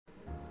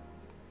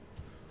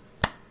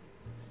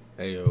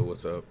Hey yo,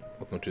 what's up?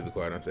 Welcome to the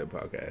Quiet on Set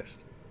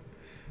podcast.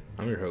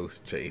 I'm your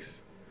host,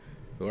 Chase.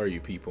 Who are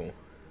you people?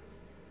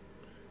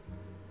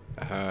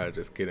 Aha,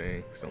 just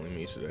kidding. It's only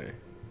me today.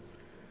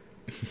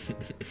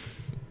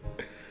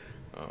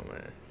 Oh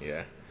man,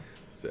 yeah.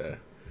 It's a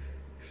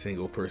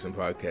single person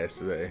podcast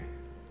today.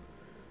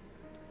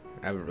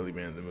 I haven't really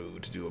been in the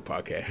mood to do a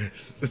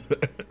podcast,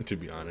 to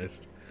be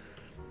honest.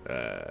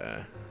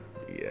 Yeah.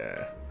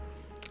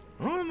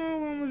 I don't know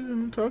what I'm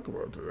going to talk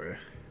about today.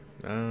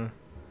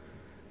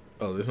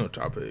 There's no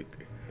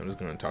topic. I'm just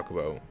going to talk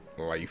about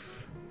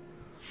life.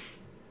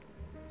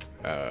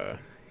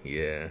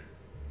 Yeah.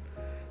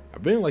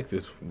 I've been in like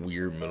this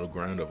weird middle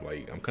ground of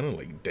like, I'm kind of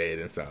like dead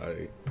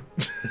inside.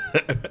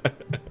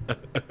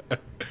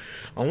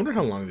 I wonder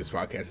how long this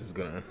podcast is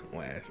going to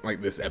last.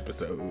 Like this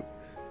episode.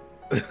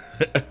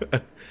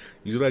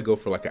 Usually I go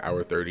for like an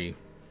hour 30.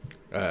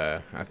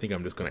 I think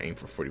I'm just going to aim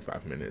for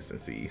 45 minutes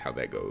and see how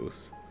that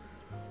goes.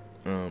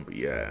 But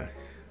yeah.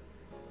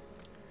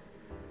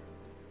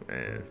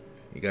 Man,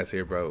 you guys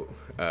hear about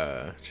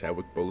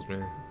Chadwick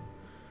Boseman?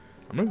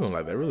 I'm not gonna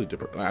lie, that really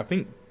I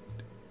think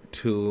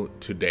till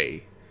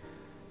today,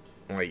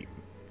 like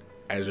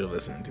as you're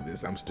listening to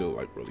this, I'm still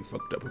like really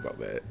fucked up about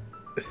that.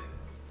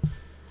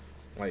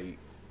 Like,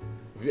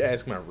 if you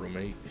ask my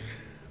roommate,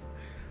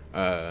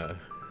 I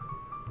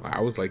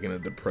was like in a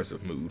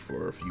depressive mood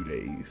for a few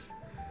days.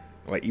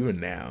 Like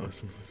even now,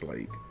 it's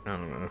like I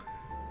don't know.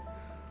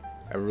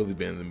 I've really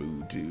been in the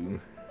mood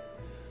to.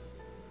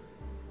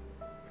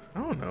 I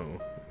don't know.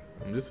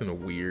 I'm just in a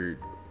weird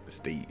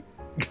state.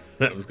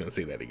 I was gonna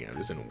say that again. I'm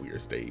just in a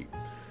weird state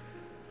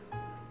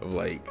of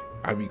like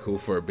I'd be cool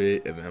for a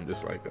bit, and then I'm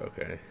just like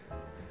okay,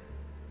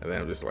 and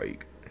then I'm just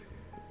like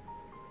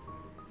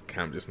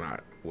kind of just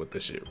not with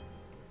the shit.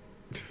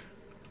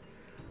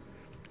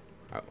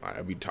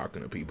 I'd be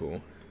talking to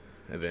people,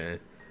 and then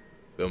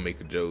they'll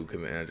make a joke,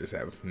 and then I just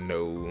have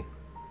no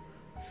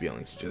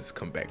feelings. Just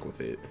come back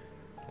with it.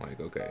 Like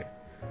okay,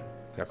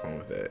 have fun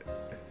with that,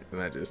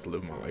 and I just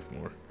live my life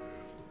more.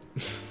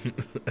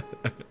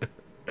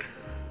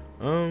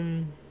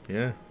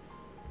 Yeah.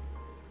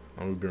 How long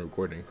have we been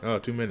recording? Oh,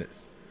 2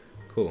 minutes.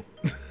 Cool.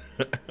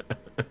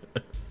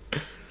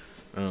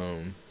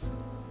 No,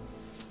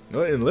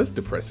 and less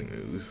depressing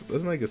news.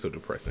 Let's not get so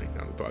depressing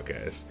on the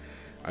podcast.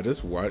 I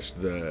just watched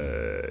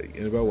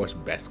anybody watch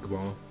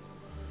basketball?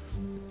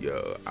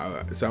 Yo,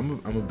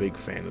 I'm a big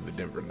fan of the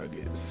Denver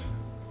Nuggets.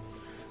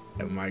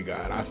 And my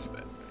God,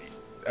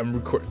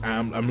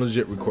 I'm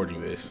legit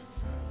recording this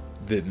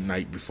the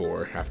night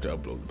before I have to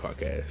upload the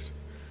podcast.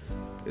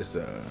 It's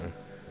it's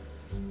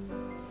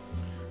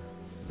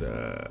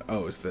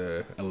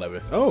the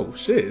 11th. Oh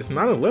shit, it's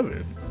not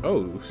 11.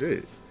 Oh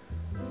shit.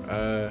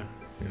 I'm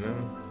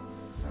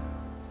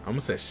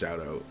gonna say shout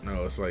out.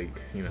 No, it's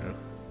like,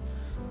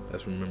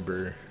 let's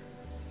remember.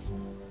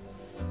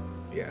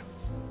 Yeah.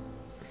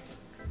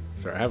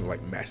 Sorry, I have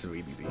like massive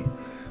ADD.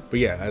 But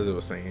yeah, as I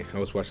was saying, I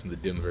was watching the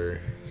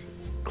Denver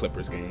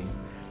Clippers game,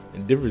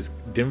 and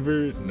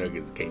Denver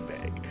Nuggets came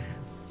back.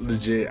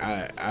 Legit,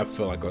 I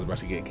felt like I was about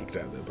to get kicked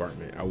out of the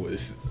apartment. I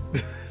was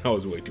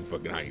way too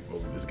fucking hyped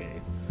over this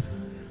game,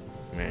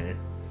 man.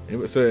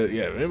 So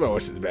yeah, if anybody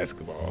watches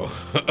basketball,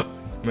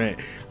 man,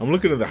 I'm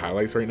looking at the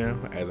highlights right now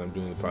as I'm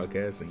doing the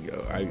podcast, and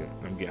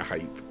I'm getting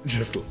hyped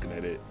just looking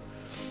at it,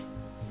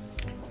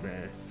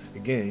 man.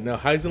 Again,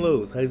 highs and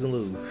lows. I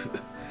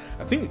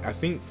think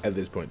at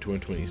this point,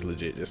 2020 is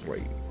legit just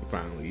like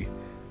finally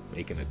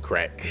making a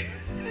crack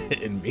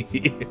in me.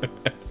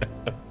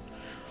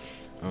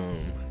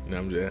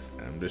 I'm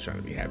just trying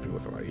to be happy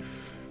with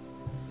life.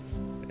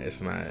 It's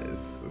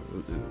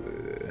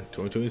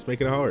 2020 is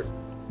making it hard.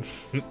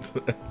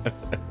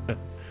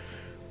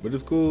 But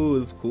it's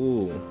cool.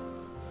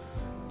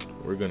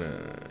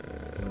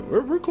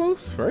 We're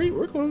close, right?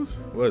 We're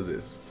close. What is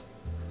this?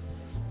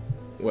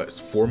 It's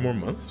 4 more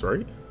months,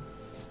 right?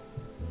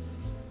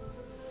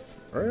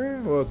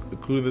 Alright, well,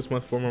 including this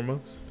month, 4 more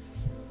months.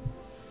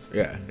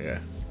 Yeah.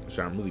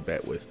 So I'm really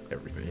bad with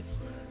everything.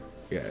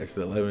 Yeah, it's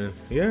the 11th.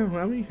 Yeah,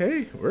 I mean,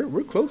 hey,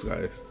 we're close,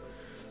 guys.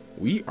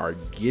 We are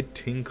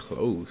getting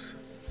close.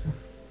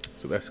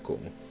 So that's cool.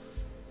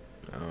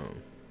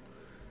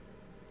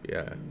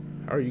 Yeah.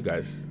 How are you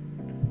guys?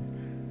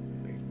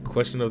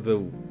 Question of the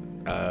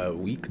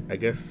week, I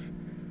guess.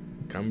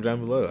 Comment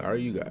down below. How are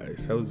you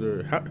guys? How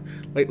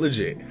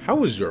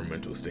was your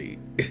mental state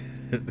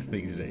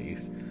these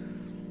days?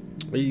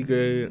 Are you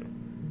good?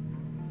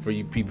 For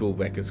you people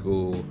back in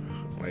school,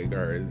 like,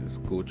 is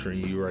school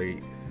treating you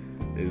right?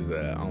 Is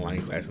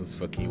online classes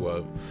fucking you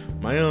up?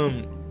 My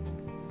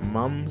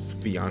mom's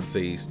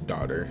fiance's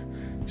daughter,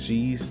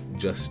 she's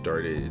just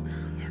started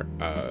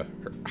her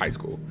high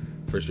school,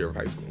 first year of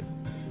high school,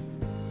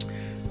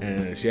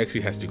 and she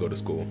actually has to go to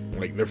school.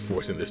 Like, they're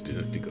forcing their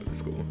students to go to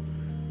school.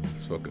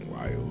 It's fucking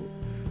wild.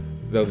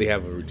 Though they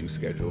have a reduced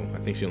schedule. I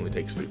think she only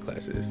takes 3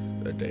 classes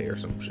a day or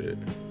some shit.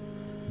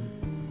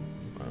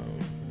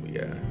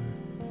 Yeah,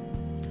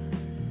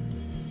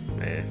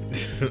 man.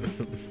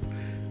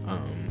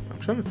 I'm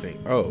trying to think.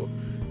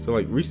 So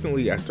like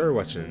recently I started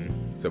watching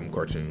some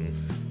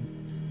cartoons.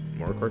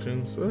 more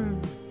cartoons.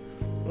 I'm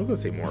gonna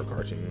say more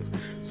cartoons.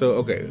 So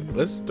okay,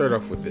 let's start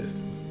off with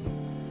this.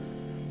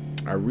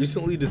 I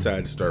recently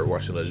decided to start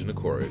watching Legend of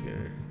Korra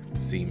again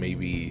to see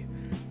maybe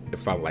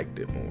if I liked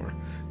it more.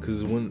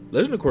 Because when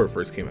Legend of Korra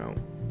first came out,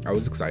 I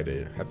was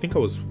excited. I think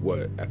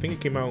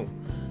it came out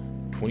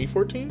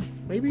 2014,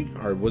 maybe?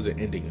 Or was it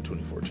ending in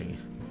 2014?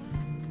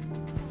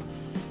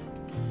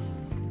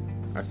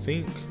 I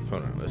think,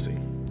 hold on, let's see.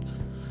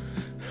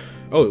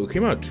 Oh, it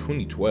came out in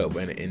 2012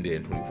 and it ended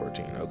in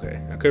 2014.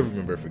 Okay. I couldn't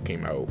remember if it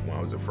came out when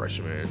I was a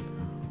freshman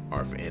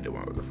or if it ended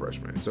when I was a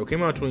freshman. So it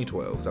came out in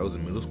 2012, so I was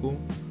in middle school.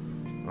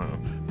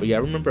 But yeah, I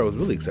remember I was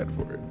really excited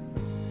for it.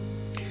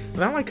 And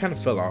that like kind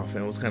of fell off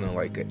and it was kind of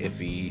like a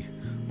iffy,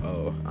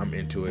 oh, I'm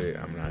into it,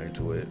 I'm not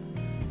into it,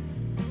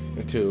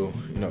 until,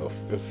 you know,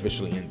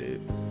 officially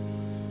ended.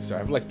 So I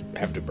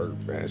have to burp,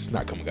 it's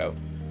not coming out.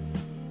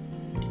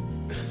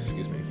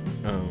 Excuse me.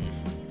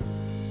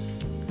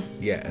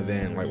 Yeah, and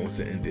then like once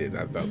it ended,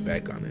 I felt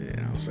back on it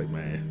and I was like,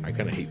 man, I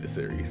kind of hate the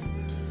series.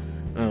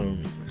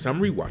 So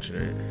I'm rewatching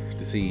it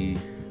to see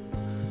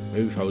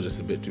maybe if I was just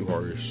a bit too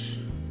harsh.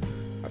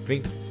 I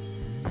think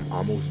I'm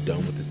almost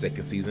done with the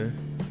second season.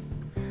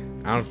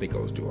 I don't think I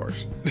was too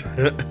harsh.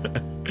 I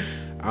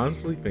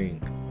honestly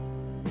think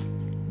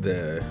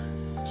the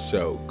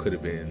show could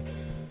have been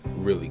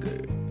really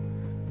good,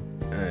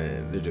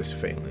 and they're just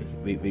failing.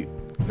 They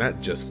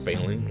not just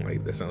failing,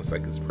 like that sounds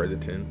like it's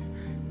present tense,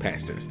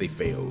 past tense. They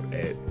failed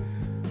at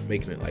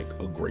making it like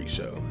a great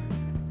show.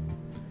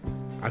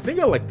 I think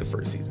I liked the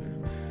first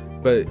season,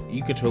 but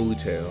you can totally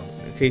tell.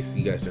 In case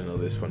you guys didn't know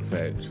this, fun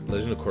fact: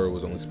 Legend of Korra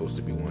was only supposed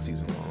to be one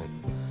season long,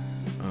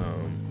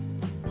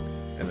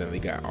 and then they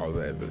got all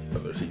the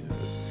other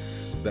seasons.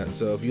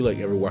 So if you like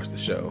ever watched the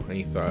show and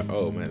you thought,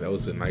 oh man, that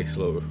was a nice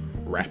little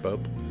wrap up,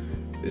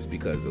 it's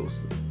because it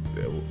was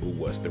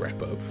the wrap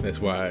up. That's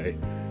why.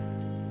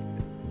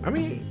 I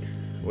mean,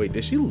 wait,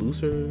 did she lose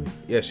her?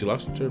 Yeah, she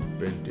lost her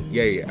bending.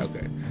 Yeah,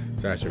 okay.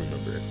 So I should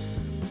remember.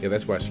 Yeah,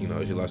 that's why she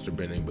lost her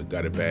bending but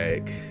got it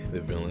back.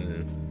 The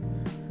villain,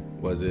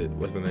 what's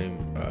the name?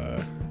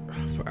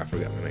 I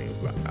forgot the name.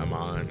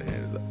 Amon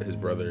and his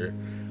brother.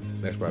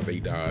 That's why they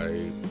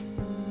died.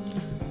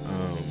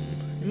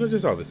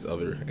 Just all this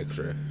other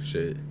extra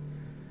shit.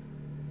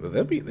 But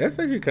that's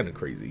actually kind of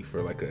crazy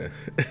for like a.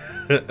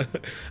 I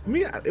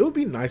mean, it would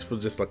be nice for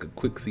just like a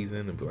quick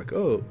season and be like,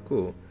 oh,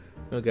 cool.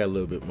 I got a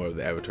little bit more of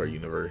the Avatar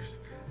universe,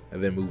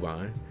 and then move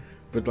on.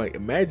 But like,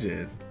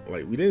 imagine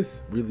like we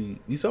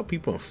saw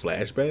people in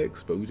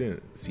flashbacks, but we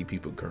didn't see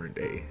people current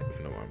day. If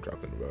you know what I'm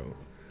talking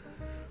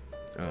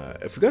about.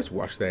 If you guys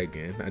watch that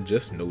again, I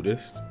just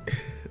noticed.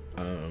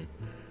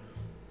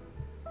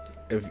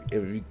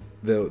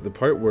 The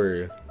part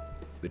where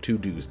the two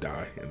dudes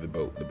die in the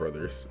boat, the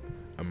brothers,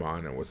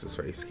 Amon and what's his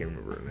face, can't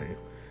remember her name.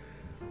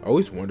 I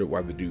always wondered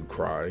why the dude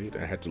cried.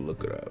 I had to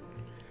look it up.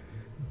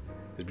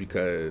 It's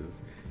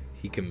because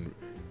he can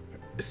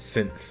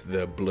sense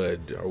the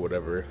blood or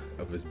whatever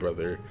of his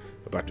brother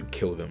about to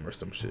kill them or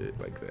some shit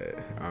like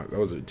that. That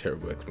was a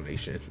terrible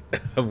explanation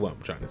of what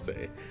I'm trying to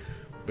say.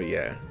 But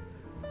yeah,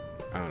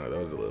 I don't know. That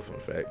was a little fun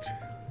fact.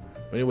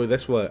 But anyway,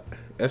 that's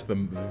the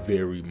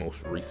very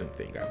most recent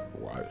thing I've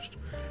watched.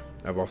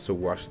 I've also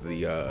watched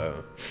the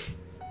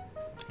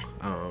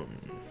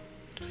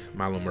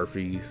Milo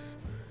Murphy's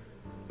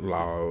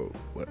Law.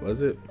 What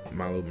was it?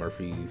 Milo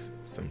Murphy's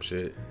some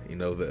shit.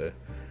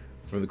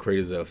 From the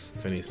creators of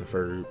Phineas and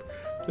Ferb.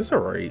 It's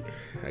alright,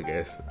 I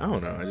guess. I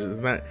don't know. It's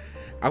not.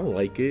 I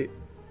like it.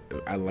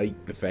 I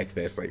like the fact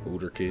that it's like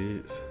older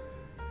kids,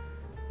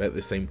 but at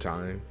the same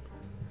time,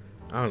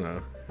 I don't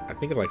know. I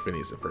think I like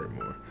Phineas and Ferb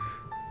more.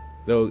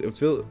 Though it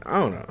feels. I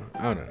don't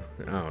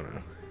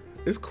know.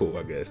 It's cool,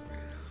 I guess.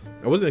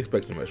 I wasn't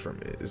expecting much from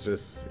it. It's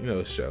just,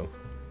 a show.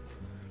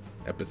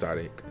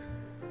 Episodic.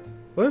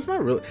 Well, it's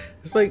not really.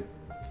 It's like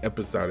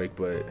episodic,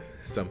 but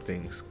some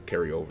things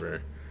carry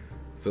over.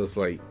 So it's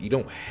like, you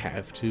don't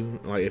have to.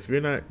 Like, if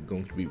you're not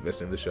going to be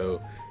invested in the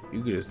show,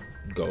 you could just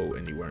go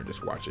anywhere and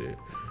just watch it.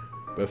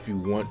 But if you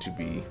want to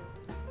be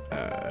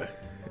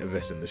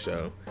invested in the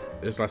show,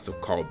 there's lots of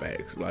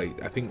callbacks.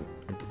 Like, I think,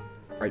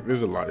 like,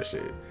 there's a lot of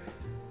shit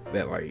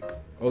that, like,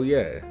 oh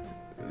yeah,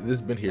 this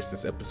has been here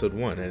since episode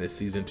 1 and it's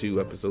season 2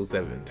 episode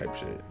 7 type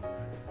shit.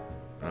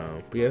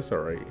 But yeah, it's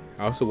alright.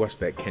 I also watched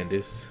that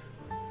Candace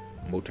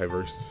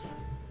multiverse.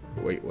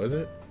 Wait, was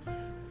it?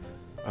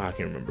 I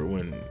can't remember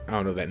when. I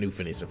don't know, that new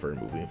Phineas and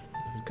Ferb movie.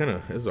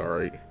 It's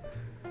alright.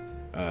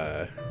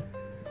 I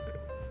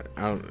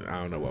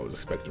don't know what I was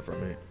expecting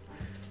from it.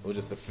 It was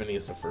just a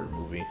Phineas and Ferb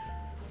movie.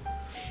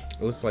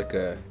 It was like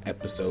a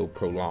episode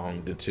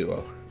prolonged into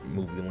a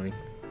movie length.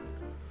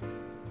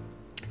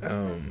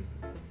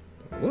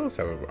 What else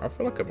I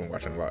feel like I've been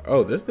watching a lot.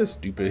 Oh, there's this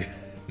stupid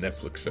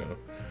Netflix show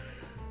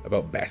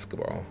about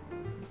basketball.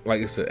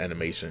 Like, it's an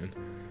animation.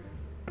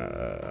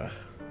 I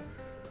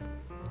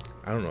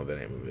don't know the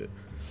name of it.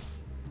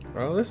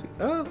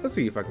 Let's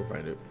see if I can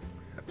find it.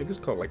 I think it's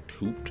called like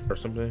Hooped or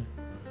something,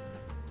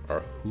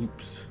 or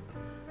Hoops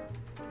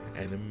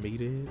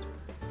animated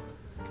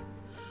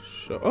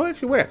show. Oh,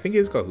 actually, wait, I think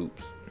it's called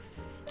Hoops.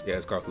 Yeah,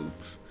 it's called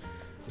Hoops.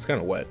 It's kind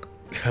of whack.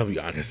 I'll be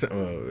honest.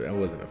 I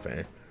wasn't a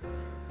fan.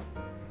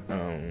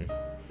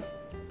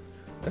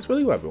 That's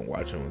really what I've been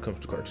watching when it comes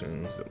to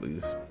cartoons. At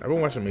least I've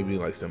been watching maybe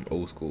like some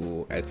old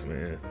school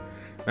X-Men,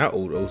 not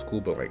old school,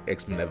 but like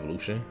X-Men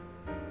Evolution.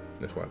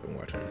 That's what I've been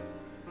watching.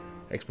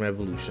 X-Men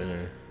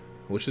Evolution,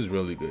 which is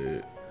really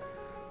good.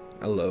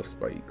 I love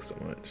Spike so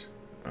much.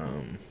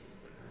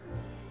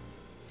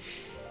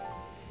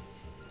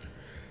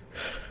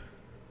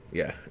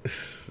 Yeah.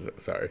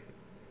 Sorry.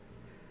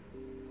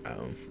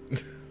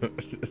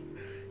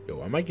 Yo,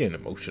 why am I getting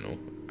emotional?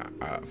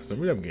 For some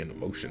reason, I'm getting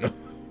emotional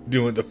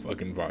doing the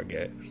fucking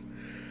podcast.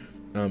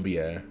 But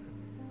yeah,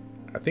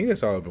 I think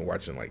that's all I've been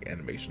watching, like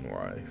animation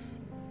wise,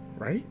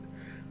 right?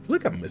 I feel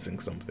like I'm missing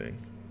something.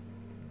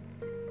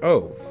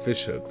 Oh,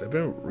 Fish Hooks. I've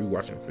been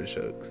rewatching Fish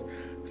Hooks.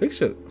 Fish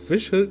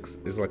Hooks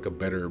is like a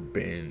better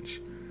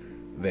binge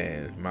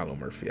than Milo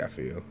Murphy, I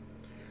feel.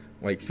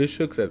 Like Fish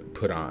Hooks I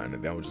put on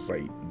and then I was just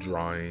like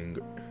drawing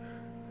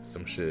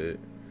some shit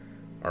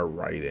or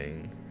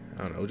writing.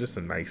 I don't know, just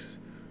a nice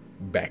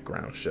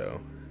background show.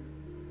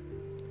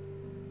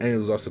 And it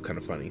was also kind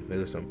of funny. There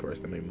were some parts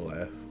that made me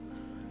laugh.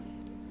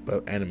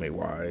 But anime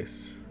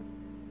wise,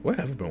 what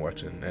have I been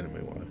watching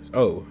anime wise?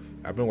 Oh,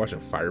 I've been watching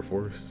Fire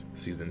Force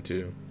season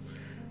 2.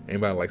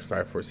 Anybody likes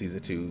Fire Force season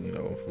 2, you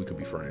know, we could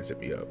be friends, hit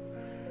me up.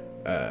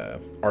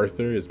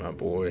 Arthur is my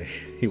boy.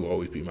 He will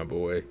always be my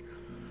boy.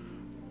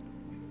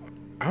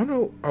 I don't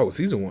know. Oh,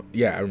 season 1.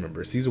 Yeah, I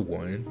remember season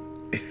 1.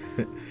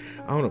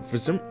 I don't know. For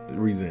some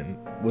reason,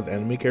 with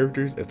anime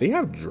characters, if they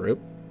have drip,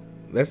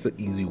 that's an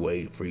easy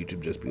way for you to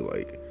just be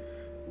like,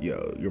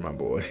 yo, you're my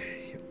boy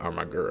or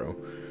my girl.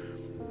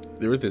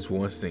 There was this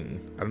one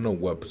scene, I don't know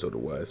what episode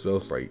it was, but it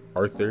was like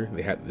Arthur,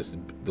 they had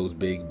those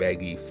big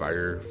baggy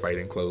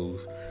fighting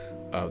clothes,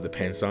 the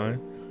pants on,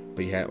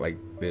 but he had like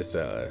this he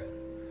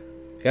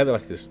had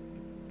like this,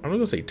 I'm not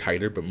gonna say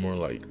tighter, but more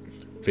like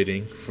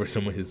fitting for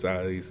someone his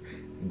size,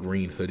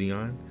 green hoodie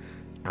on.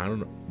 I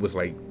don't know, with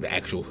like the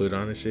actual hood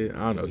on and shit. I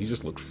don't know, he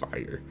just looked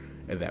fire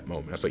at that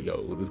moment. I was like,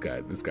 yo, this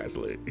guy's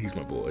lit, he's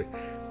my boy.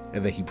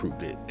 And then he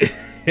proved it.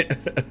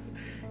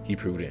 He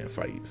proved it in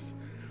fights.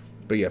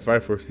 But yeah, Fire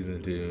Force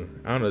season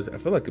 2. I don't know. I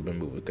feel like it's been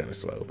moving kind of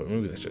slow, but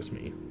maybe that's just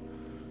me.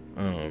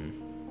 I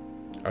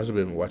also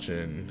been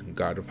watching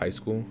God of High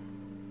School,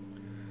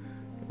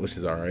 which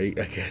is alright,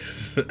 I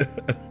guess.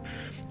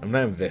 I'm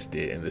not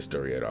invested in the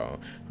story at all.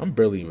 I'm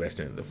barely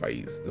invested in the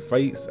fights. The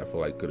fights I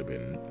feel like could have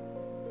been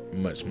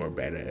much more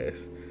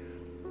badass.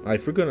 Like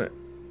if we're gonna,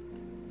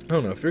 I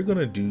don't know, if you're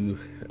gonna do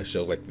a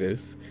show like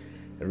this,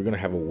 and we're gonna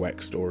have a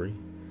whack story,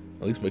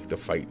 at least make the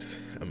fights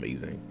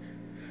amazing.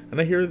 And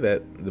I hear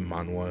that the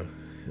manhwa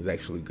is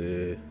actually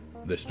good.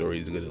 The story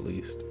is good at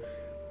least.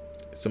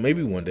 So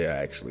maybe one day I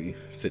actually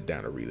sit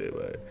down and read it.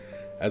 But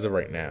as of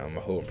right now,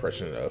 my whole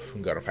impression of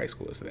God of High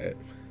School is that.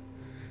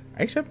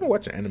 Actually, I've been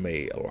watching anime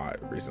a lot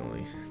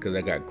recently because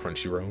I got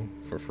Crunchyroll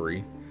for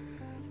free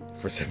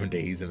for 7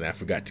 days, and then I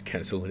forgot to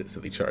cancel it, so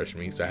they charged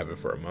me. So I have it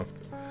for a month.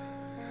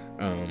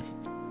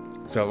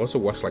 So I also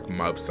watched like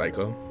Mob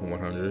Psycho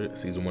 100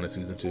 season 1 and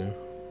season 2.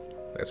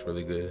 That's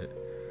really good.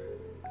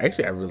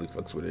 Actually, I really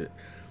fucks with it.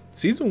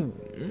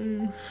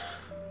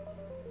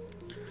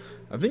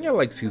 I think I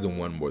like season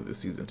 1 more than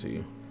season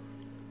 2.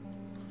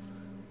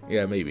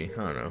 Yeah, maybe. I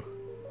don't know.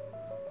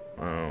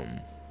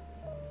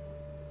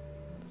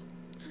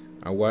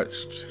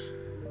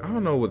 I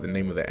don't know what the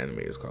name of the anime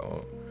is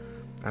called.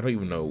 I don't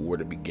even know where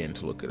to begin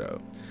to look it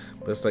up.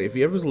 But it's like, if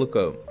you ever look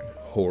up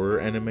horror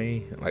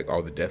anime, like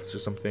All the Deaths or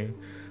something,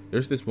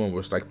 there's this one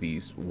where it's like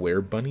these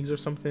were bunnies or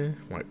something,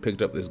 like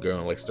picked up this girl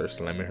and like started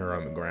slamming her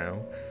on the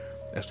ground.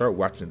 I started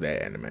watching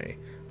that anime. It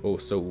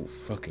was so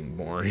fucking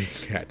boring.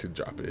 I had to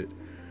drop it.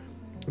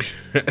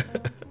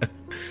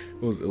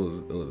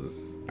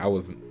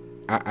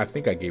 I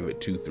think I gave it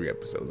 2-3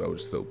 episodes. I was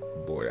just so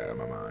bored out of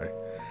my mind.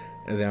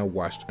 And then I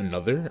watched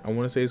another, I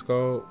want to say it's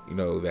called, you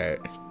know, that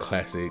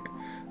classic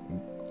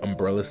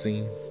umbrella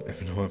scene,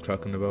 if you know what I'm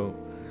talking about.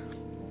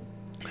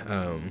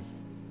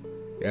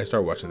 Yeah, I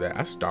started watching that.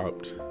 I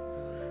stopped.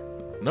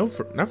 Not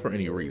for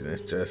any reason.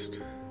 It's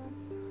just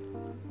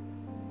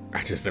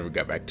I just never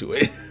got back to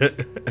it.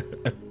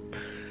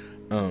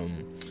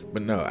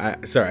 But no, I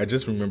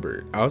just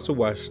remembered. I also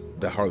watched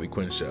the Harley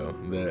Quinn show,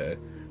 the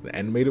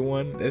animated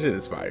one. That shit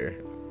is fire.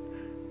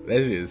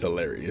 That shit is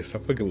hilarious. I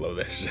fucking love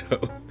that show.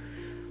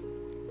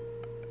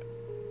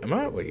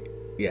 Wait,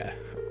 yeah,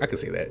 I can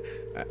say that.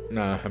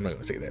 Nah, I'm not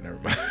gonna say that. Never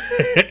mind.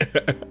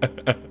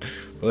 But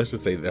let's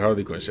just say the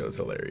Harley Quinn show is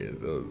hilarious.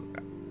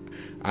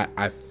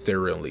 I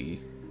thoroughly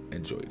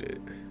enjoyed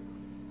it.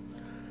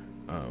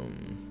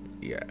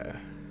 Yeah.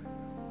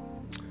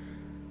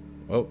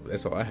 Well,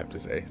 that's all I have to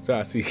say. So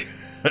I see.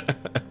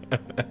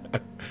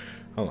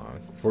 Hold on,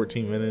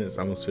 14 minutes,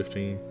 almost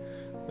 15.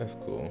 That's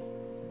cool.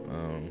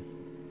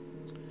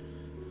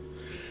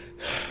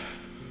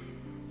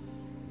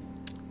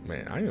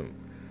 Man,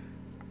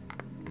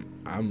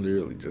 I'm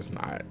literally just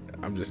not.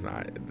 I'm just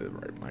not in the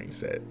right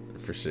mindset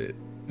for shit.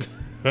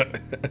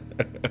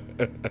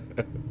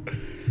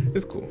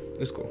 It's cool.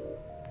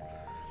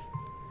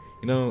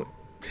 You know,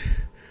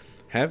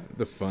 have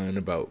the fun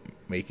about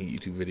making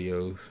YouTube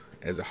videos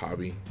as a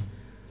hobby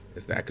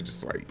is that I could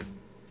just like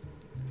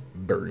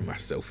bury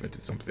myself into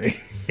something.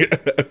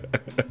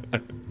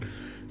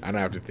 I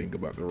don't have to think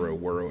about the real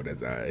world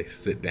as I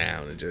sit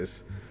down and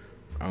just,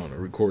 I don't know,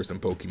 record some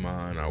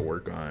Pokemon. I'll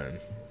work on.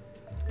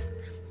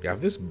 Yeah, I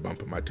have this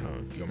bump in my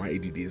tongue. Yo, my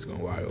ADD is going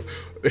wild.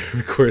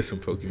 Record some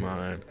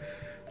Pokemon.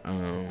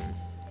 And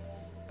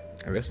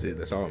that's it.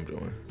 That's all I'm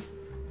doing.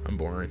 I'm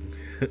boring.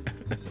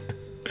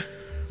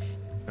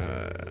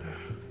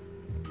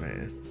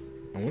 Man,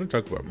 I want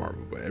to talk about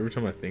Marvel, but every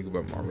time I think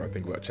about Marvel, I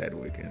think about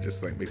Chadwick, and it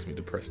just like makes me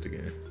depressed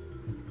again.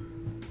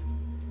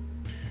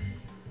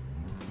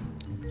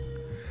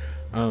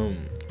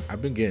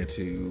 I've been getting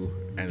to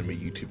anime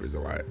YouTubers a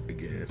lot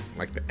again,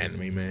 like the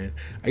Anime Man.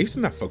 I used to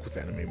not fuck with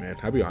Anime Man,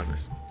 I'll be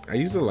honest. I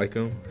used to like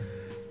him,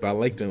 but I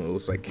liked him. It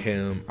was like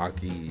him,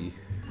 Aki,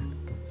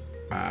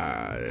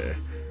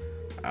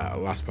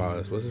 Lost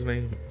Pause, what's his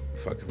name?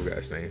 Fuck, I forgot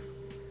his name.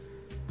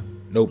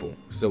 Noble.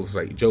 So it was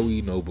like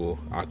Joey, Noble,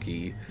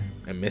 Aki,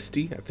 and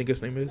Misty, I think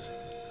his name is.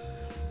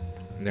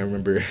 And I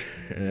remember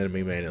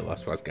Anime Man and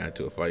Lost Pause got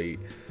into a fight,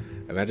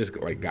 and I just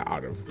like got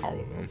out of all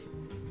of them.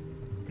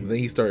 Then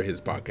he started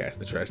his podcast,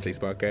 the Trash Taste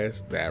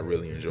podcast, that I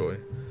really enjoy.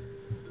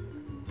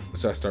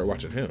 So I started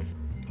watching him.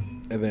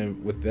 And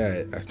then with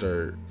that, I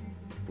started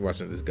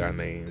watching this guy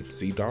named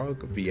Sea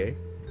Dog, VA,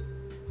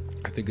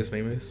 I think his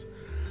name is.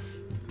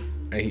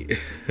 And he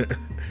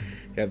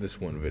had this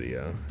one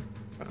video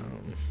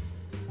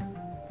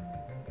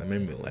that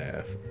made me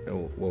laugh.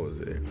 What was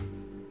it?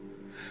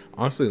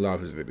 Honestly, a lot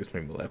of his videos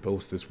made me laugh, but it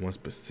was this one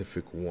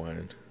specific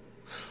one.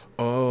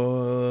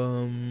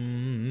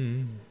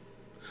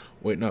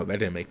 Wait, no, that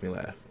didn't make me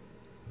laugh.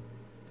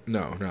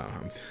 No.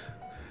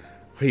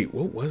 Wait,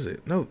 what was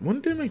it? No,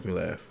 one didn't make me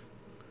laugh.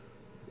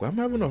 Why am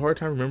I having a hard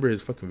time remembering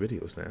his fucking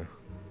videos now?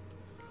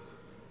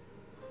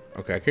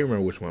 Okay, I can't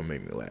remember which one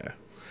made me laugh.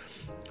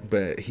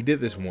 But he did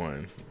this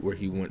one where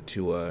he went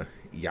to a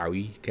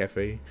yaoi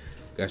cafe. You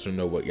guys don't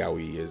know what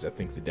yaoi is. I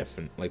think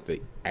the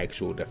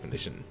actual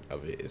definition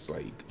of it is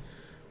like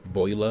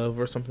boy love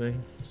or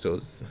something. So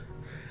it's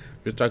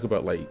just talk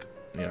about like,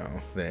 you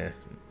know, the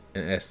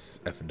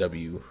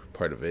SFW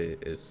part of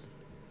it is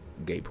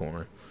gay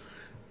porn.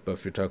 But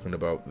if you're talking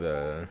about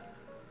the,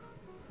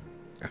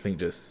 I think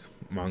just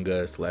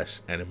manga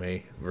 /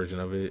 anime version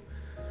of it,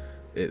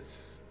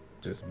 it's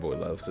just boy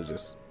love. So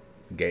just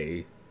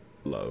gay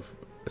love,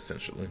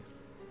 essentially.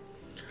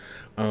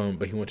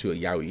 But he went to a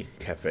yaoi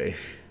cafe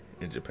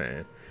in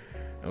Japan.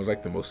 It was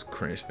like the most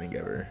cringe thing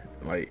ever.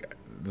 Like,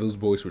 those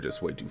boys were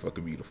just way too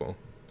fucking beautiful.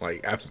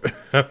 Like, I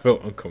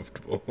felt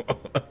uncomfortable.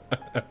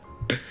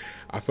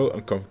 I felt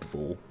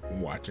uncomfortable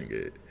watching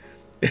it.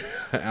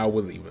 I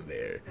wasn't even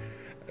there.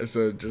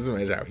 So just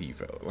imagine how he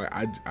felt. Like,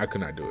 I could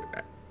not do it.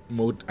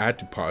 I had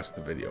to pause the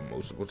video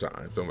multiple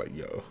times. I'm like,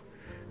 yo.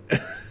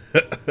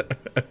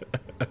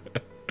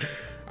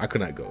 I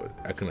could not go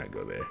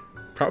there.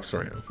 Props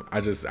for him. I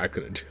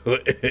couldn't do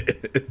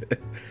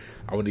it.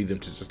 I would need them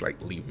to just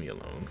like leave me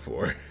alone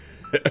for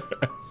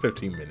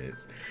 15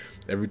 minutes.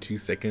 Every 2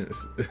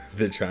 seconds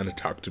they're trying to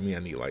talk to me. I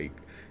need like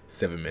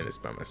 7 minutes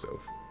by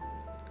myself.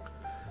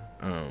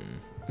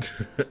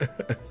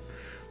 But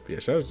yeah,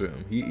 shout out to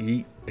him.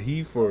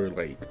 He for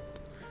like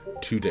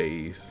 2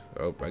 days.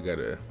 Oh, I got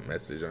a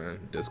message on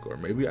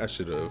Discord. Maybe I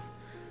should have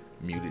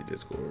muted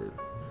Discord.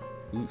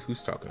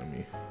 Who's talking to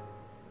me?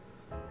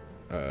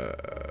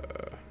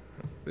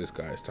 This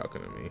guy's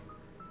talking to me.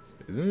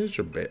 Isn't it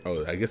your bed?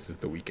 Oh, I guess it's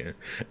the weekend.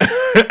 I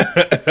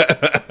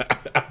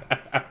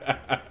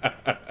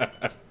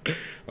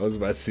was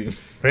about to see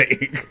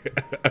fake.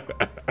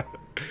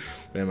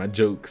 Man, my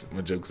jokes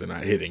are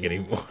not hitting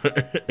anymore.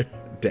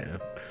 Damn.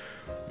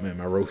 Man,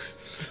 my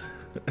roasts.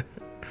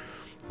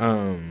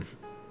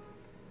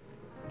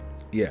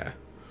 Yeah.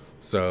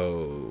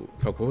 So,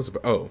 fuck, what was it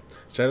about? Oh,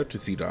 shout out to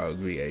Sea Dog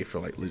VA for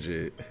like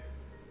legit,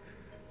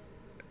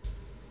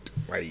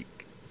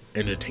 like,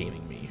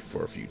 entertaining me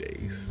for a few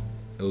days.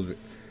 It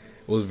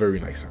was a very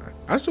nice time.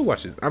 I still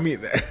watch this. I mean,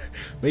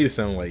 made it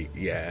sound like,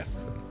 yeah,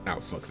 I'll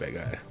fuck that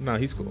guy. Nah,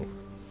 he's cool.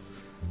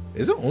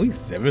 Is it only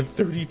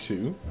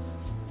 7:32?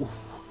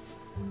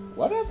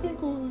 Why did I think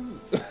it was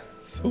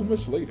so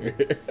much later?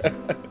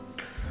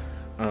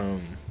 But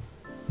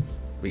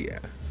yeah,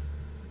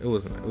 it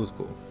was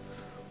cool.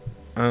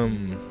 I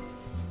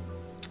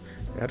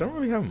don't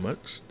really have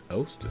much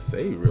else to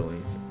say,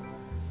 really.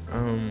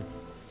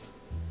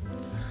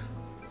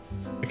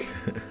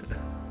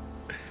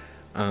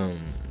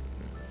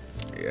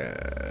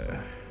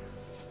 Yeah.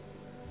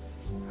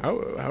 How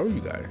are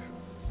you guys?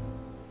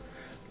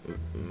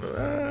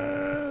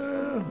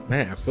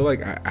 Man, I feel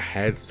like I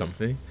had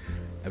something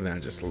and then I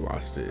just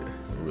lost it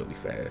really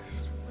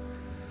fast.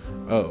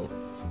 Oh,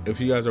 if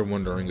you guys are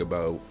wondering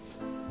about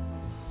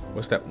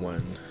what's that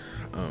one?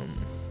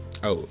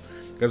 Oh, you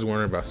guys are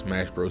wondering about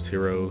Smash Bros.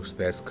 Heroes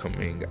that's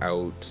coming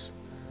out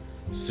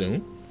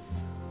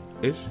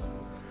soon-ish.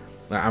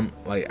 I'm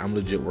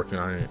legit working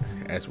on it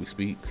as we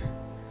speak.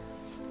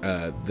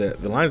 The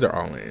lines are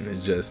all in.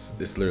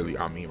 It's literally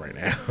on me right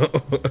now.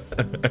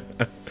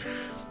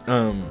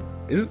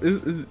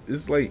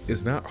 It's like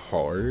it's not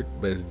hard,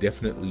 but it's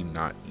definitely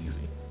not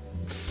easy.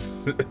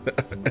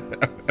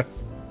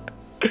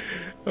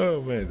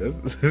 Oh man,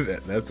 that's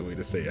the way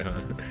to say it,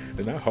 huh?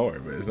 It's not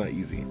hard, but it's not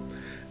easy.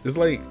 It's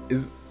like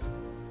is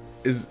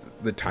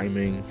the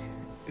timing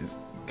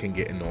can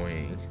get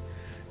annoying,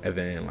 and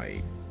then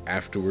like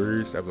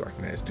afterwards I'll be like,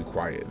 man, it's too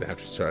quiet. Then I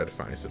have to try to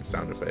find some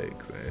sound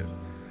effects, and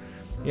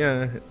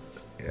yeah.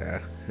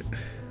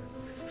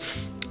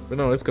 But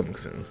no, it's coming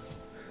soon.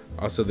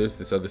 Also, there's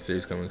this other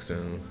series coming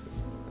soon.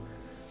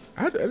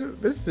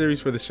 There's series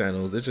for this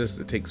channel.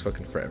 It takes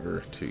fucking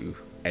forever to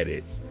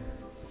edit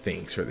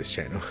things for this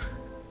channel.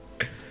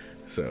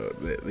 So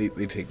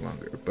they take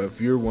longer. But if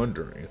you're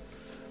wondering,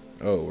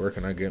 oh, where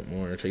can I get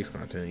more Chase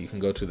content? You can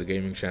go to the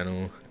gaming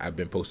channel. I've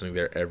been posting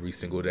there every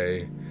single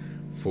day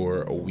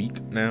for a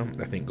week now.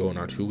 I think going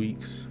on 2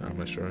 weeks. I'm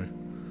not sure.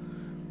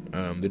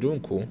 They're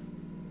doing cool.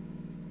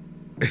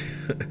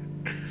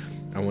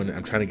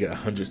 I'm trying to get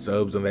 100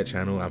 subs on that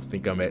channel. I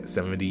think I'm at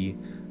 70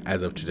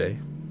 as of today.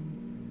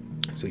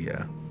 So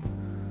yeah.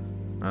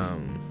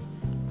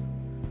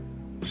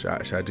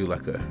 Should I do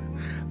like a?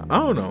 I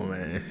don't know,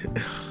 man.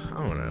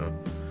 I don't know.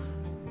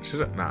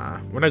 Nah,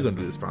 we're not gonna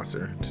do the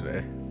sponsor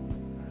today.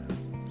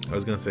 I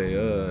was gonna say,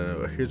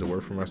 here's a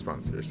word from our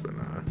sponsors, but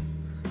nah.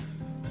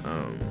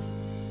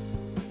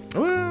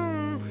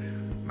 Well,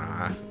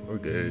 nah, we're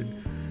good.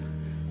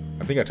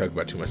 I think I talk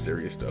about too much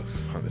serious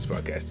stuff on this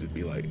podcast to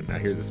be like, nah,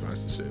 here's a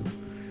sponsorship.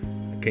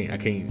 I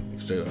can't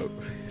straight up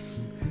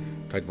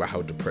talk about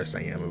how depressed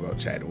I am about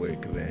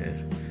Chadwick, and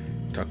then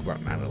talk about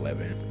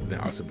 9/11, and then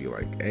also be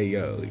like, hey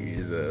yo,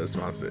 here's a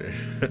sponsor.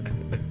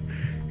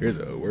 Here's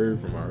a word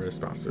from our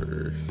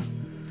sponsors.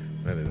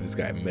 And then this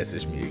guy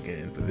messaged me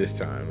again, but this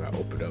time I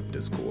opened up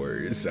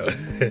Discord, so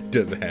it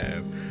doesn't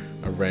have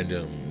a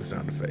random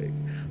sound effect.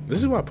 This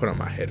is why I put on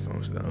my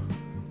headphones though.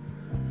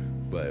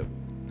 But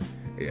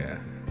yeah,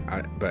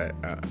 I don't know.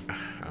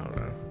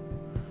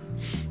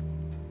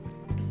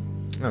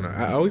 I don't know.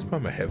 I always put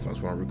on my headphones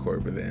when I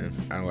record, but then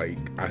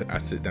I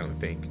sit down and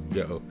think,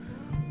 yo,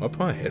 why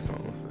put on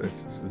headphones?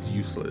 This is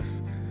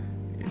useless.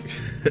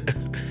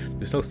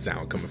 There's no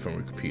sound coming from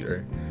a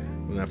computer.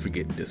 When I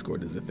forget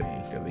Discord is a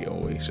thing, and they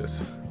always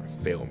just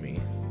fail me.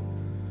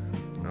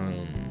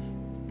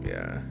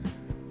 Yeah.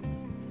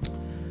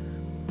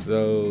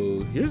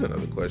 So here's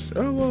another question.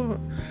 Oh well.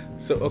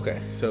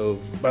 So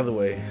by the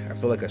way, I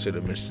feel like I should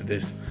have mentioned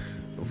this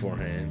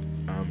beforehand.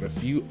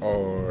 If you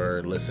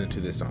are listening to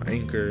this on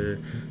Anchor,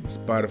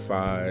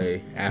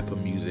 Spotify, Apple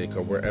Music,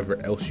 or wherever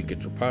else you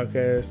get your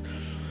podcast,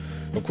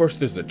 of course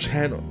there's a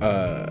channel.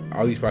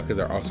 All these podcasts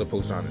are also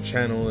posted on the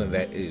channel, and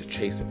that is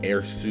Chase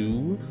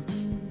Airsu.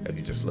 If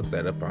you just look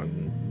that up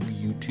on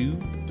YouTube,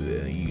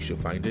 then you should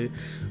find it.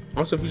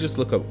 Also, if you just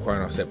look up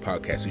Quiet on Set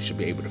Podcast, you should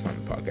be able to find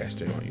the podcast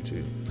too on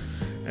YouTube.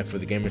 And for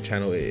the gaming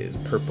channel, it is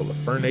Purple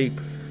Fernape.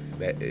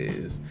 That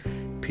is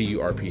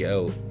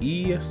PURPLE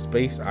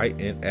space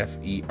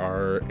INFERNAPE.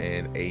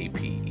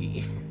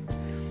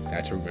 I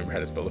have to remember how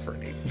to spell a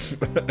Fernape.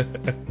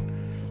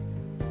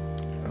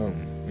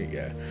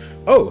 Yeah.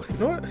 Oh, you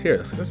know what?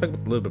 Here, let's talk a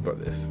little bit about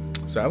this.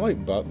 So I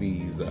bought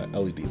these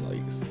LED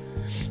lights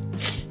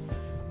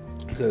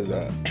because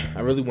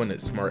I really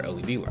wanted smart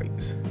LED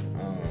lights.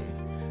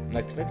 And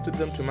I connected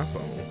them to my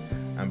phone.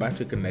 I'm about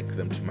to connect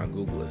them to my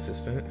Google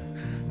Assistant,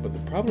 but the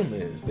problem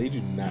is they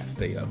do not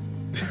stay up.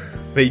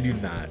 They do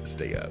not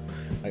stay up.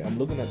 Like, I'm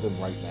looking at them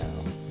right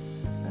now,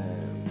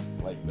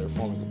 and like they're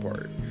falling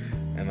apart,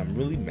 and I'm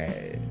really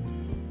mad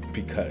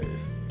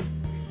because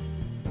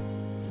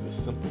for the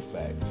simple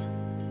fact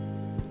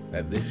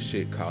that this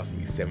shit cost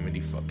me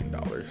 $70 fucking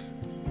dollars.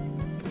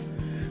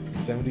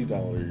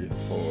 $70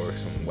 for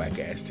some whack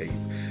ass tape.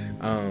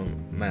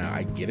 Now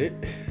I get it.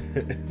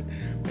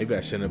 Maybe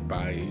I shouldn't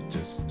buy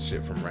just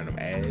shit from random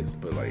ads,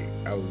 but like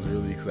I was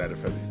really excited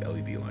for these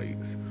LED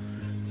lights.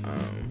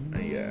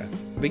 And yeah,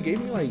 they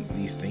gave me like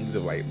these things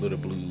of like little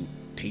blue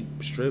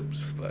tape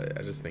strips, but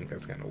I just think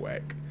that's kind of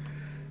whack.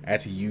 I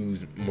had to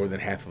use more than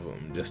half of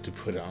them just to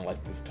put it on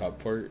like this top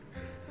part.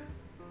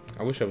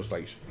 I wish I was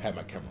like had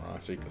my camera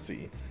on so you can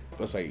see,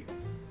 but it's like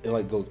it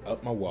like goes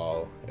up my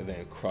wall and then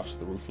across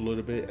the roof a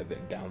little bit and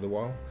then down the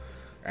wall.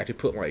 I had to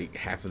put like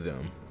half of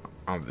them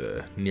on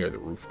the near the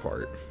roof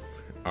part,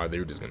 or they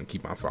were just gonna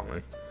keep on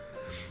falling.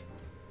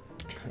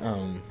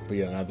 But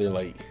yeah, now they're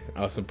like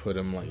I also put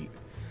them like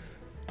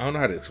I don't know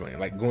how to explain it,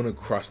 like going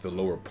across the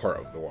lower part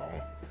of the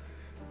wall,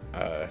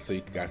 so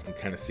you guys can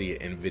kind of see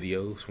it in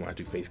videos when I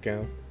do face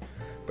cam.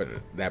 But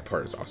that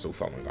part is also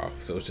falling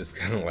off, so it's just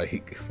kind of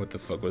like, what the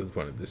fuck was the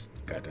point of this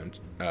goddamn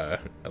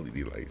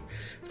LED lights?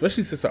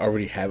 Especially since I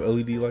already have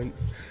LED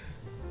lights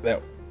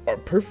that are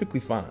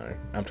perfectly fine.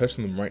 I'm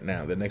touching them right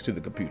now. They're next to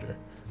the computer.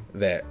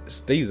 That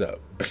stays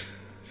up.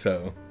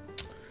 So,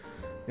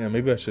 yeah,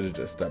 maybe I should have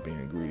just stopped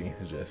being greedy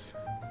and just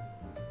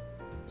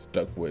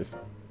stuck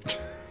with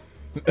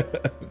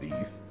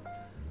these.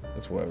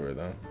 That's whatever,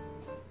 though.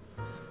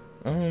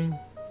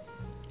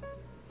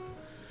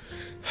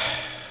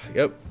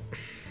 Yep.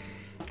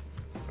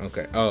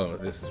 Okay. Oh,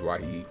 this is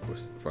why he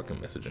was fucking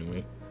messaging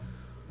me.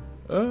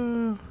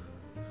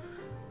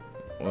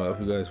 Well,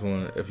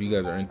 if you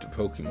guys are into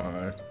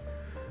Pokemon,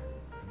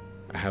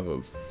 I have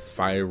a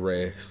Fire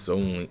Red Soul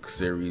Link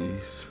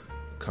series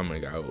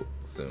coming out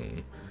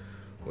soon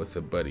with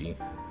a buddy.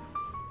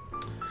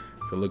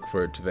 So look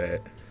forward to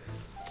that.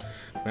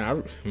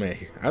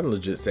 I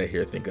legit sat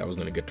here thinking I was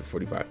gonna get to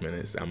 45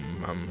 minutes.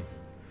 And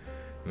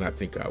I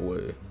think I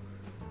would.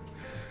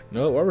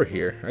 No, while we're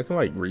here, I can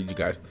like read you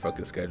guys the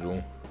fucking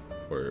schedule.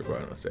 Or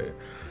what I say.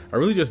 I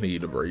really just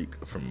need a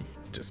break from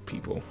just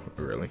people,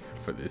 really,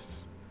 for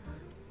this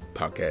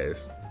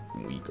podcast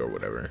week or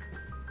whatever.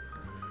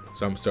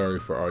 So I'm sorry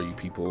for all you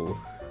people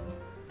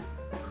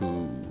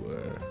who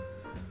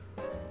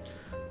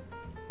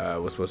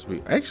was supposed to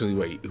be. Actually,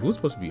 wait, who was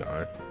supposed to be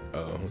on?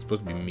 Oh, it was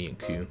supposed to be me and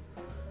Q.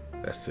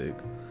 That's sick.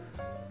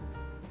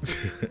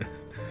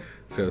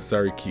 So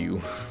sorry, Q.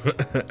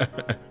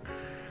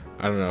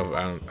 I don't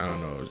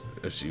know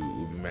if she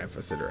would be mad if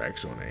I said her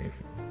actual name.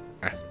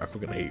 I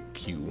fucking hate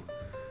Q.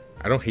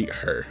 I don't hate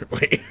her.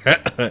 Wait.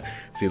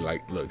 See,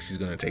 like, look, she's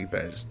gonna take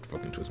that and just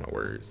fucking twist my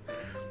words.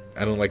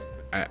 I don't like.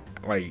 I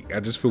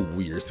just feel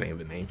weird saying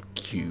the name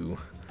Q.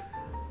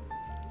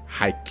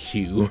 Hi,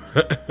 Q.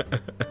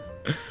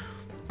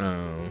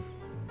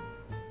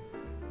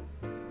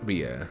 But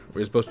yeah,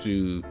 we're supposed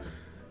to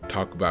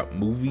talk about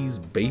movies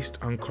based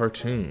on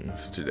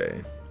cartoons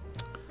today.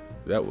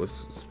 That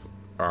was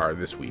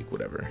this week,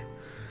 whatever.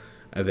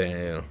 And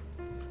then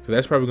so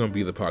that's probably gonna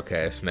be the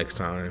podcast next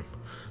time.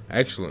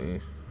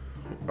 Actually,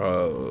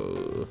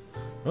 well,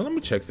 let me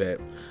check that.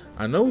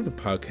 I know the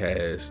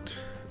podcast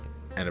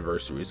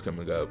anniversary is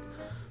coming up,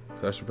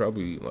 so I should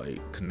probably like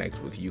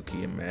connect with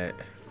Yuki and Matt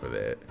for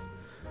that.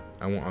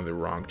 I went on the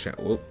wrong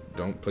channel. Oh,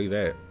 don't play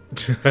that.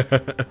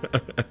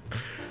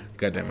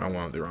 Goddamn, I went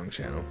on the wrong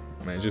channel.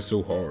 Man, it's just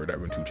so hard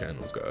having two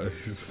channels,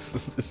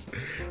 guys.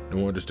 No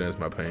one understands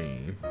my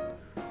pain.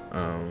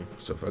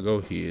 So if I go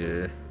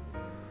here,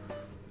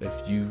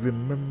 if you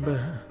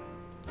remember.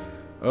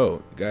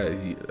 Oh,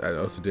 guys, I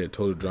also did a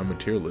total drama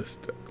tier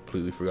list. I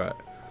completely forgot.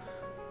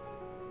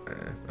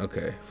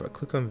 Okay, if I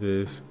click on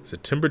this,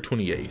 September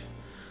 28th.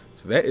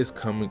 So that is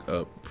coming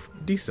up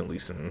decently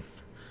soon.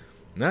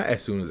 Not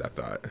as soon as I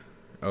thought.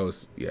 Oh,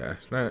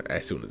 it's not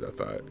as soon as I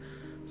thought.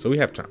 So we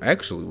have time.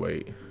 Actually,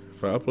 wait.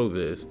 If I upload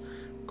this,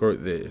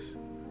 record this.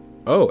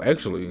 Oh,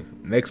 actually,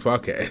 next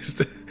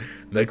podcast.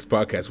 Next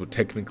podcast would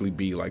technically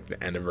be like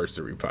the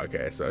anniversary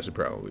podcast. So I should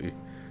probably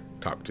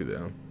talk to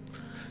them.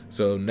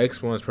 So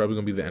next one is probably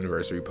going to be the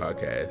anniversary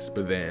podcast.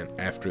 But then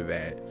after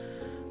that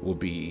will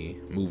be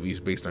movies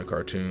based on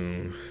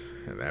cartoons.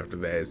 And after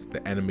that is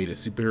the animated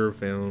superhero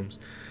films.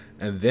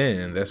 And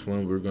then that's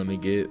when we're going to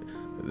get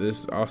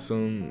this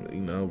awesome,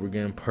 we're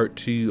getting part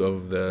 2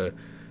 of the,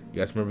 you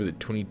guys remember the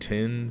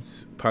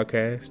 2010s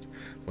podcast?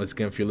 Once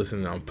again, if you're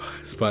listening on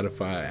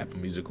Spotify, Apple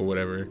Music, or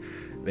whatever,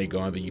 they go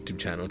on the YouTube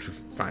channel to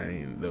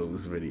find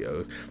those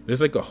videos.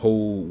 There's like a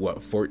whole,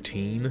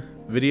 14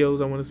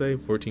 videos, I want to say,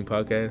 14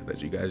 podcasts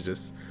that you guys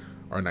just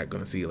are not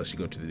going to see unless you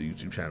go to the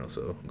YouTube channel,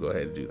 so go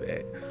ahead and do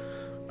that.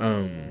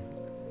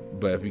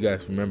 But if you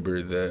guys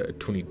remember the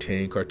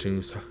 2010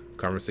 cartoons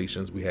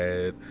conversations we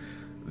had,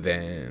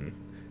 then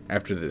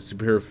after the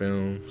superhero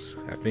films,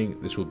 I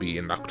think this will be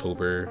in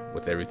October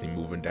with everything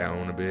moving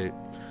down a bit.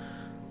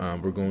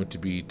 We're going to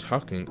be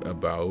talking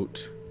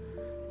about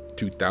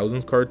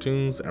 2000s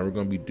cartoons, and we're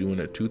going to be doing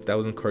a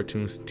 2000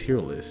 cartoons tier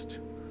list.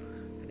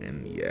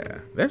 And yeah,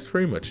 that's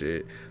pretty much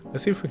it.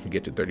 Let's see if we can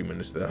get to 30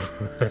 minutes though.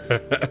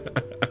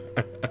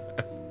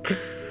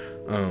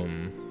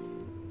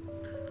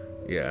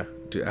 Yeah,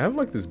 dude, I have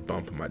like this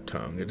bump in my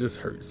tongue. It just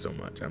hurts so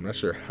much. I'm not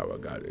sure how I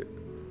got it.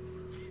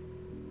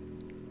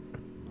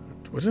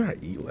 What did I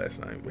eat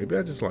last night? Maybe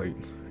I just like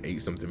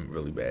ate something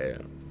really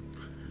bad.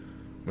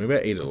 Maybe I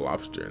ate a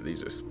lobster and they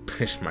just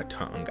pinched my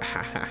tongue.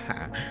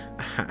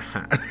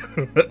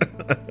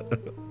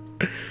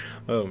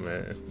 Oh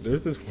man,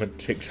 there's this one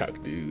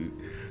TikTok dude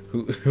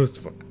who it was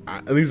fun.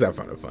 At least I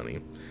found it funny.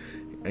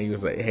 And he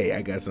was like, "Hey,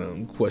 I got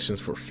some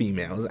questions for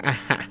females."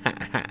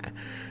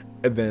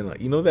 And then like,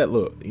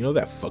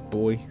 that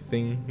fuckboy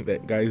thing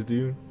that guys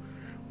do,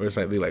 where it's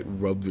like they like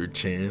rub their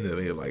chin and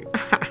they like,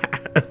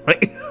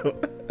 like.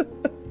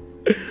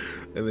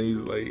 And then he's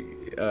like,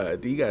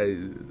 do you guys,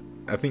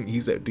 I think he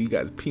said, do you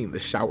guys pee in the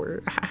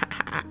shower?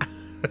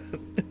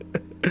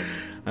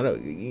 I know,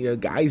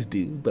 guys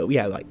do, but we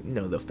have like,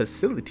 the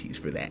facilities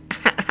for that.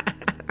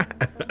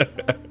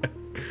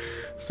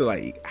 So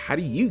like, how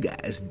do you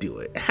guys do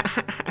it?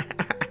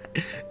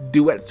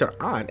 Duets are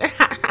on.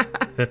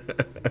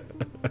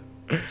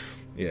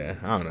 Yeah,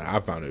 I don't know. I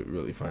found it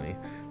really funny.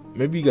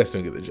 Maybe you guys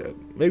don't get the joke.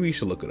 Maybe you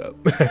should look it up.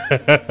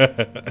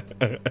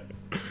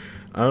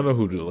 I don't know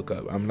who to look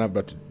up. I'm not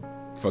about to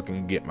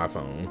fucking get my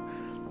phone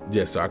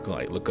just so I can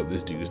like look up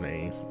this dude's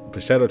name.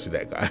 But shout out to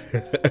that guy.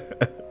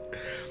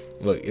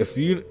 Look, if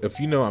you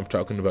know I'm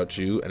talking about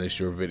you and it's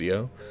your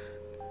video,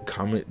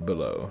 comment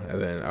below,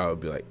 and then I'll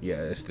be like, yeah,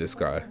 it's this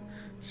guy.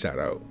 Shout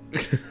out.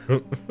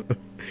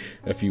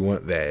 If you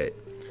want that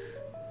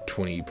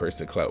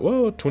 20-person clout.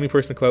 Well,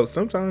 20-person clout,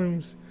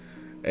 sometimes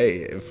Hey,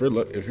 if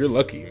you're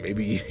lucky,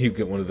 maybe you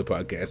get one of the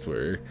podcasts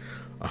where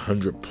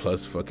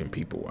 100+ fucking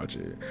people watch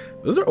it.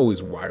 Those are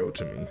always wild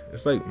to me.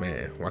 It's like,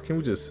 man, why can't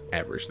we just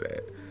average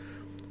that?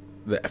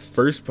 The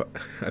first,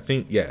 I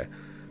think, yeah,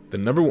 the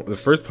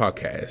first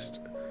podcast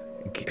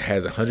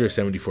has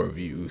 174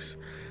 views,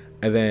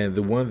 and then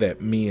the one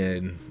that me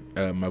and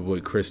my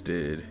boy Chris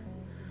did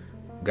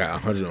got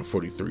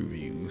 143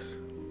 views.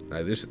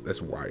 Like this,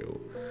 that's wild.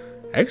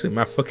 Actually,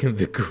 my fucking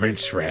The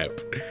Grinch rap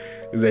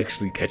is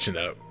actually catching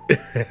up.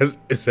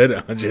 It's at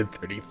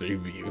 133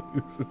 views.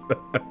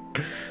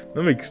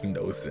 That makes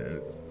no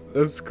sense.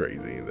 That's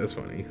crazy. That's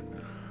funny.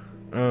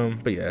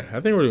 But yeah, I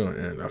think we're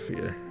gonna end off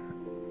here.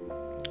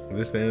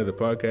 This is the end of the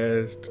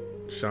podcast.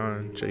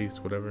 Sean, Chase,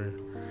 whatever.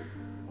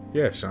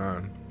 Yeah,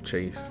 Sean,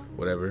 Chase,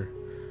 whatever.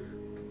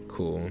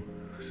 Cool.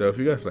 So if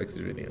you guys like this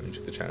video,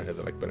 check the channel, hit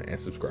the like button, and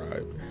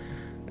subscribe.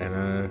 And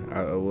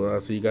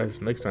I'll see you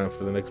guys next time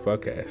for the next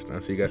podcast.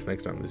 I'll see you guys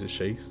next time. This is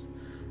Chase,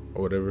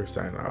 or whatever.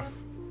 Sign off.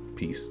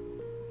 Peace.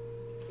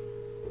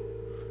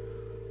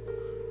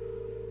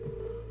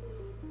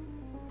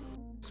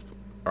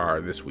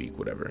 Or this week,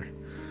 whatever.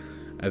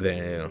 And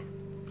then,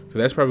 so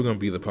that's probably gonna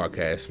be the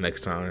podcast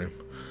next time.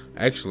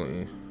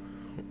 Actually,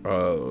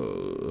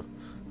 well,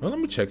 let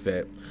me check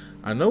that.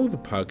 I know the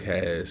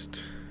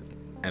podcast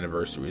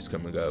anniversary is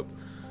coming up,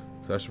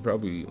 so I should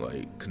probably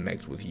like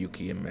connect with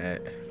Yuki and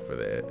Matt for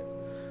that.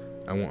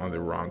 I went on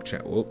the wrong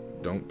channel.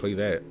 Whoop, don't play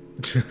that.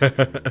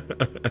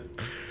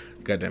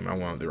 Goddamn, I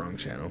went on the wrong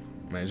channel.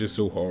 Man, it's just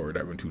so hard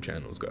having two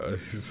channels,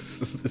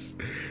 guys.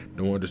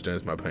 No one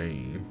understands my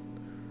pain.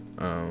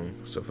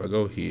 So if I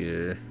go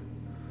here,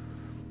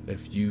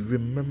 if you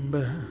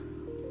remember.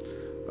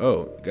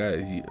 Oh,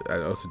 guys, I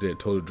also did a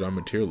total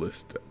drama tier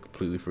list. I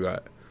completely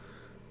forgot.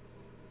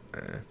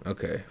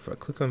 Okay, if I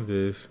click on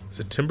this,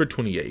 September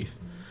 28th.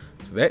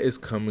 So that is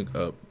coming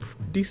up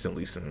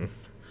decently soon.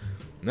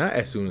 Not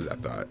as soon as I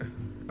thought.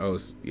 Oh,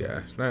 it's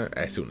not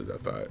as soon as I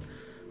thought.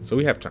 So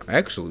we have time.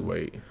 Actually,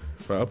 wait.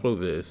 If I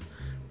upload this,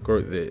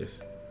 record this.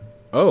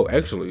 Oh,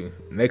 actually,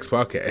 next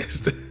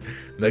podcast.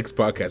 Next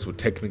podcast would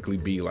technically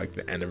be like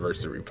the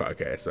anniversary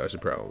podcast. So I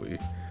should probably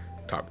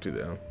talk to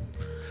them.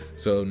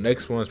 So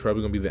next one is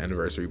probably going to be the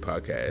anniversary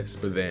podcast.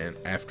 But then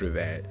after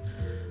that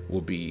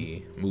will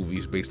be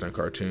movies based on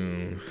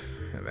cartoons.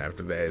 And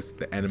after that is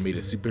the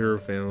animated superhero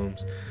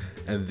films.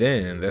 And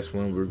then that's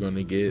when we're going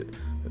to get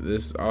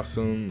this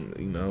awesome,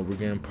 we're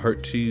getting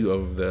part 2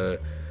 of the,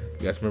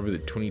 you guys remember the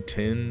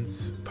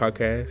 2010s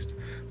podcast?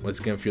 Once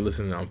again, if you're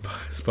listening on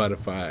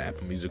Spotify,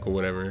 Apple Music, or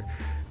whatever,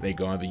 they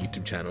go on the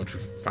YouTube channel to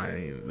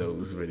find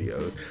those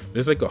videos.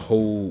 There's like a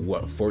whole,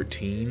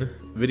 14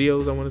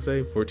 videos, I want to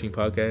say, 14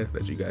 podcasts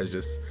that you guys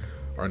just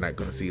are not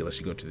going to see unless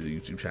you go to the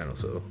YouTube channel,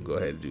 so go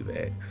ahead and do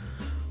that.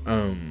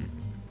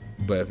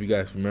 But if you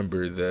guys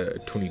remember the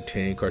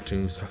 2010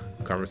 cartoons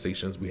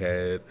conversations we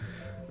had,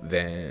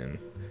 then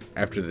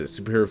after the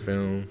superhero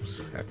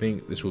films, I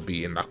think this will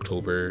be in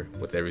October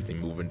with everything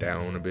moving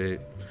down a bit.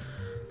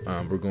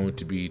 We're going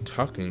to be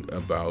talking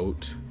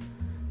about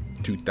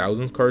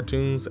 2000s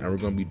cartoons, and we're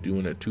going to be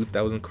doing a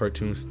 2000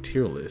 cartoons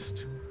tier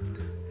list.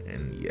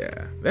 And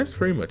yeah, that's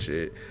pretty much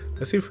it.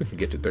 Let's see if we can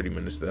get to 30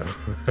 minutes though.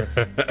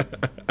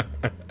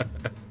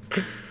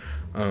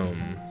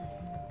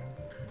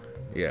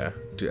 Yeah,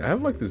 dude, I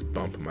have like this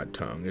bump in my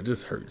tongue. It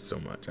just hurts so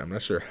much. I'm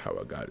not sure how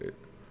I got it.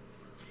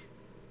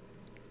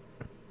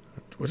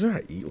 What did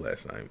I eat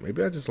last night?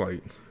 Maybe I just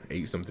like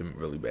ate something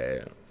really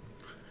bad.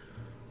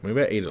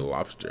 Maybe I ate a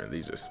lobster and they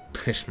just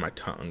pinched my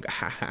tongue.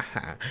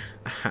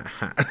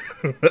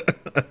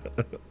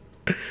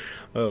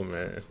 Oh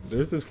man,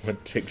 there's this one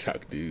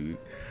TikTok dude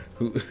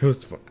who it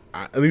was fun.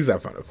 At least I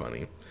found it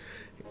funny.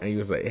 And he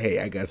was like, "Hey,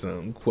 I got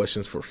some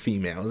questions for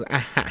females."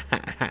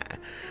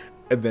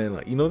 And then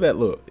like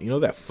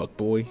that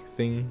fuckboy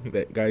thing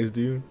that guys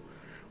do,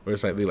 where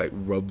it's like they like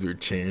rub their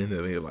chin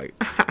and they like,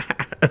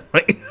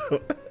 like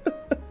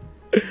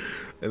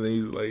and then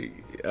he's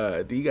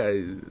like, "Do you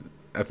guys?"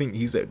 I think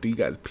he said, "Do you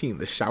guys pee in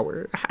the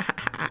shower?"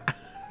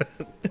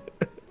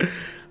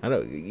 I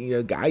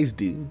know, guys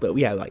do, but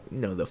we have like,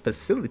 the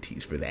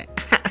facilities for that.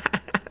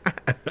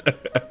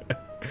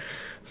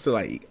 So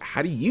like,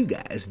 how do you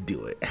guys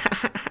do it?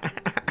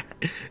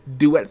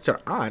 Duets are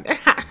on.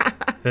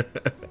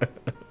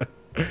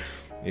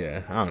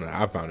 Yeah, I don't know.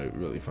 I found it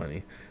really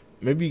funny.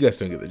 Maybe you guys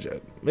don't get the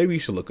joke. Maybe you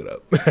should look it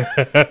up.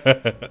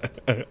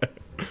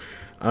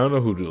 I don't know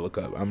who to look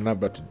up. I'm not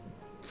about to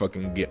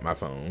fucking get my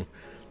phone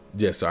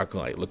just so I can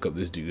like look up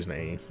this dude's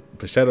name.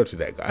 But shout out to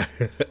that guy.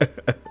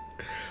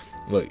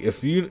 Look,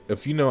 if you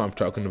know I'm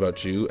talking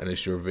about you and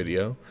it's your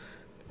video,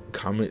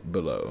 comment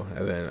below,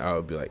 and then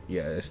I'll be like,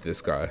 yeah, it's this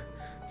guy.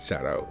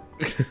 Shout out.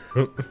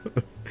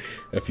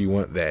 If you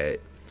want that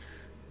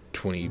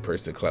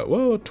 20-person clout.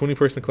 Well,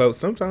 20-person clout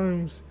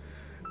sometimes.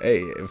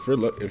 Hey, if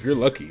you're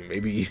lucky,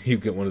 maybe you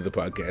get one of the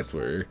podcasts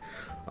where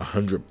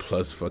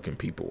 100+ fucking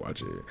people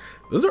watch it.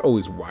 Those are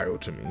always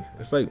wild to me.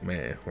 It's like,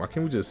 man, why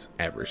can't we just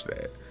average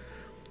that?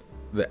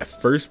 The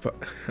first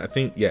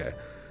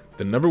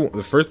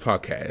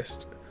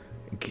podcast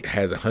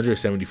has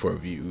 174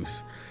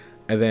 views,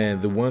 And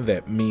then the one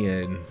that me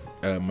and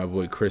my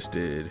boy Chris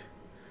did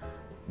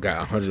got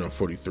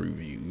 143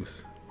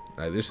 views.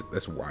 Like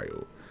that's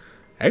wild.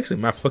 Actually,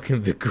 my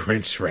fucking The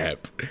Grinch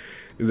rap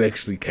is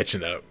actually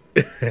catching up.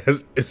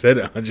 It's at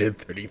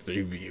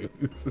 133 views.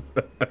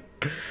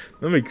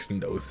 That makes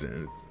no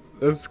sense.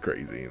 That's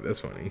crazy. That's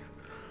funny.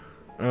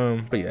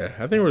 But yeah,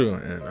 I think we're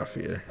gonna end off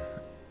here.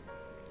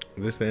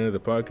 This is the end of the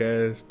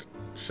podcast.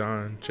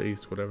 Sean,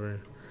 Chase,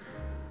 whatever.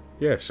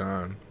 Yeah,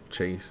 Sean,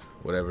 Chase,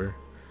 whatever.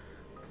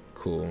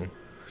 Cool.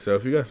 So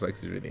if you guys like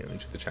this video,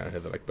 enjoy the channel,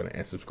 hit the like button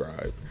and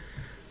subscribe.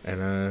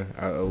 And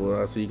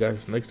I'll see you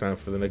guys next time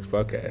for the next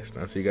podcast.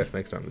 I'll see you guys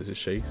next time. This is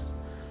Chase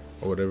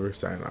or whatever.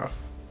 Sign off.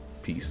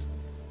 Peace.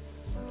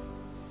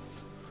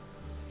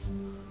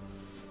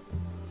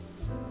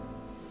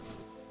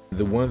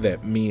 The one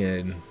that me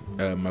and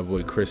my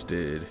boy Chris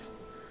did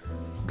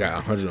got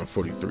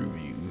 143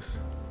 views.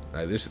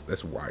 Like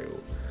that's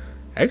wild.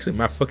 Actually,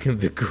 my fucking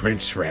The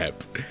Grinch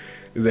rap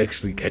is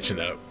actually catching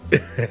up.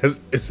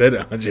 It's at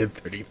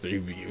 133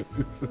 views.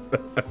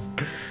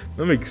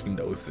 That makes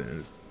no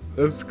sense.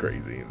 That's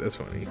crazy. That's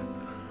funny.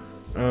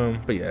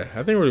 But yeah,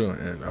 I think we're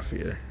gonna end off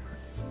here.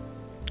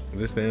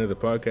 This is the end of the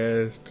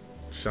podcast.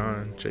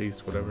 Sean,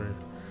 Chase, whatever.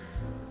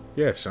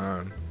 Yeah,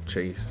 Sean,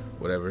 Chase,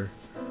 whatever.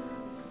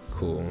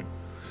 Cool.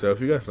 So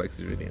if you guys like this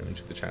video,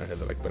 enjoy the channel, hit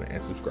the like button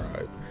and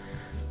subscribe.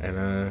 And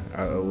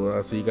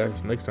I'll see you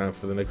guys next time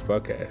for the next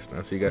podcast.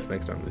 I'll see you guys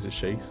next time. This is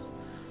Chase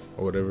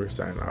or whatever.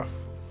 Sign off.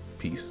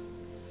 Peace.